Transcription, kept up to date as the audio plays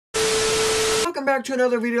Welcome back to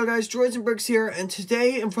another video, guys. Droids and Bricks here, and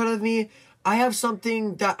today in front of me I have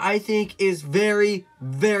something that I think is very,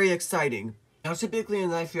 very exciting. Now typically in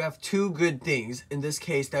life you have two good things. In this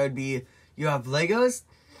case that would be you have Legos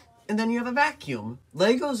and then you have a vacuum.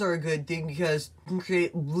 Legos are a good thing because you can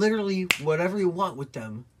create literally whatever you want with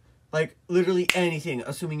them. Like literally anything,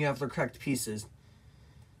 assuming you have the correct pieces.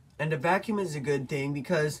 And a vacuum is a good thing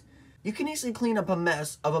because you can easily clean up a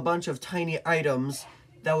mess of a bunch of tiny items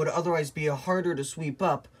that would otherwise be harder to sweep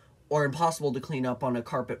up or impossible to clean up on a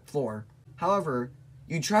carpet floor. However,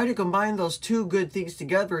 you try to combine those two good things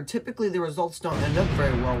together, typically the results don't end up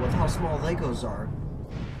very well with how small Legos are.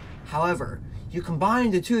 However, you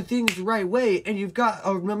combine the two things the right way and you've got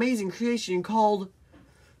an amazing creation called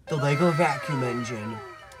the Lego Vacuum Engine.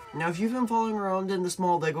 Now, if you've been following around in the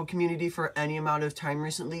small Lego community for any amount of time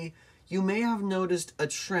recently, you may have noticed a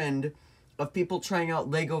trend of people trying out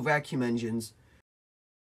Lego vacuum engines.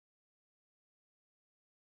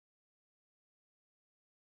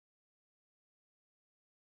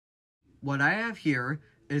 What I have here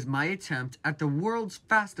is my attempt at the world's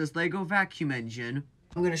fastest Lego vacuum engine.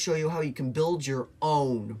 I'm going to show you how you can build your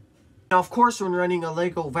own. Now, of course, when running a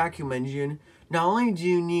Lego vacuum engine, not only do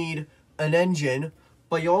you need an engine,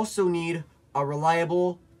 but you also need a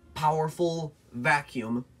reliable, powerful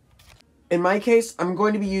vacuum. In my case, I'm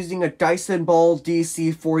going to be using a Dyson Ball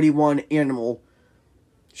DC41 Animal.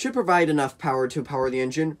 Should provide enough power to power the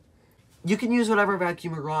engine. You can use whatever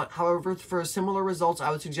vacuum you want, however, for similar results,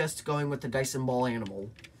 I would suggest going with the Dyson Ball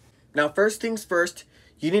Animal. Now, first things first,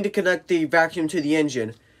 you need to connect the vacuum to the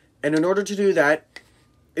engine. And in order to do that,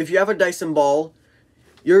 if you have a Dyson Ball,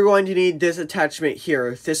 you're going to need this attachment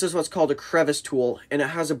here. This is what's called a crevice tool, and it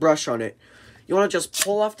has a brush on it. You want to just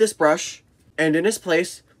pull off this brush, and in its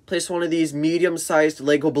place one of these medium-sized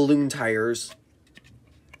Lego balloon tires.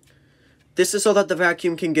 This is so that the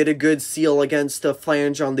vacuum can get a good seal against the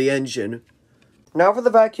flange on the engine. Now for the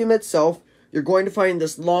vacuum itself, you're going to find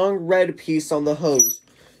this long red piece on the hose.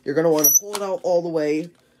 You're going to want to pull it out all the way,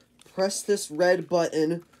 press this red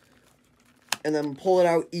button, and then pull it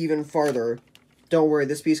out even farther. Don't worry,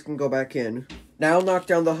 this piece can go back in. Now knock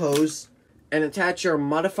down the hose, and attach your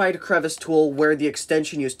modified crevice tool where the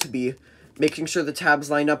extension used to be, making sure the tabs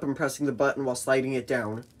line up and pressing the button while sliding it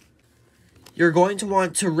down. You're going to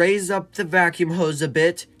want to raise up the vacuum hose a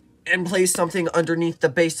bit and place something underneath the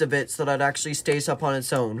base of it so that it actually stays up on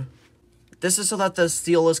its own. This is so that the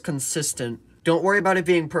seal is consistent. Don't worry about it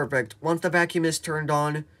being perfect. Once the vacuum is turned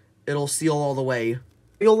on, it'll seal all the way.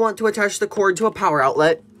 You'll want to attach the cord to a power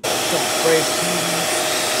outlet.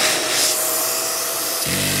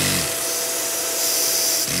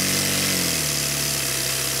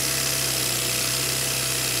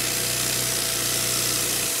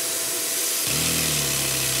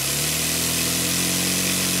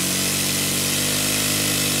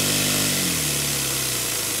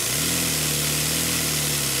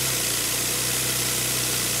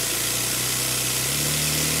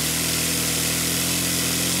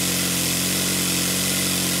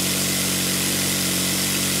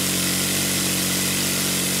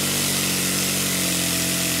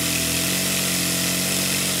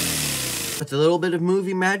 With a little bit of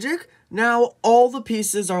movie magic, now all the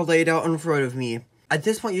pieces are laid out in front of me. At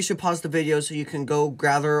this point, you should pause the video so you can go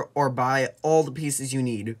gather or buy all the pieces you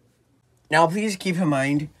need. Now, please keep in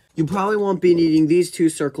mind, you probably won't be needing these two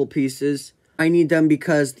circle pieces. I need them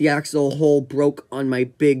because the axle hole broke on my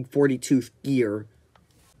big 40-tooth gear.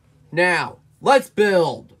 Now, let's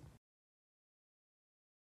build!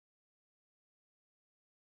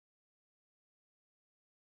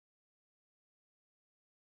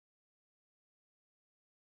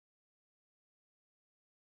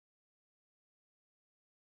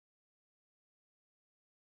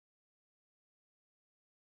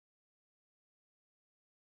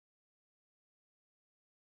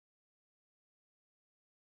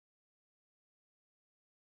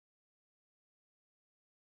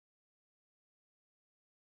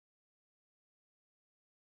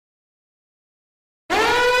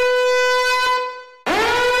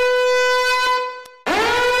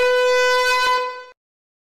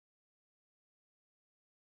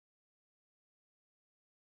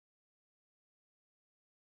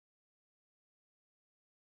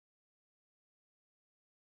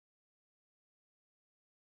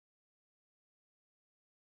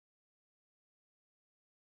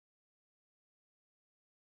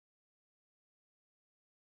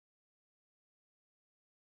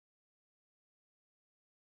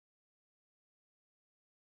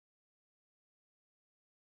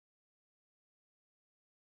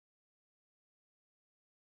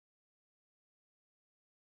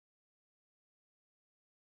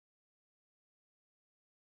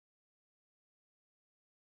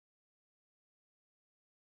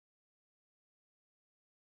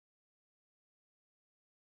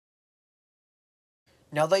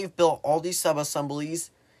 Now that you've built all these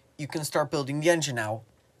sub-assemblies, you can start building the engine now.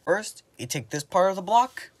 First, you take this part of the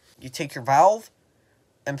block, you take your valve,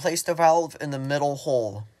 and place the valve in the middle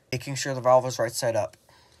hole, making sure the valve is right side up.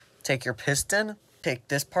 Take your piston, take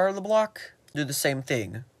this part of the block, do the same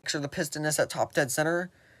thing. Make sure the piston is at top dead center,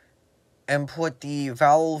 and put the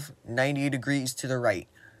valve 90 degrees to the right.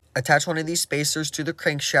 Attach one of these spacers to the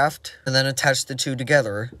crankshaft, and then attach the two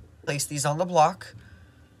together. Place these on the block.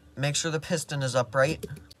 Make sure the piston is upright.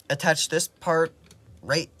 Attach this part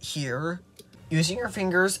right here. Using your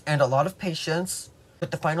fingers and a lot of patience,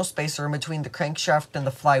 put the final spacer in between the crankshaft and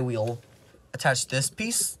the flywheel. Attach this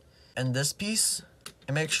piece and this piece,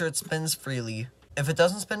 and make sure it spins freely. If it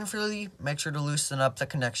doesn't spin freely, make sure to loosen up the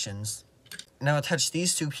connections. Now attach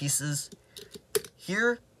these two pieces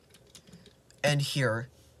here and here.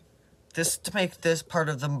 This to make this part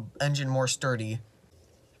of the engine more sturdy.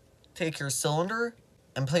 Take your cylinder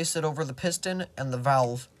and place it over the piston and the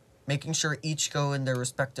valve, making sure each go in their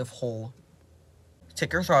respective hole.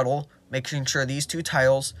 Take your throttle, making sure these two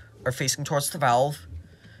tiles are facing towards the valve,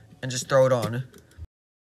 and just throw it on.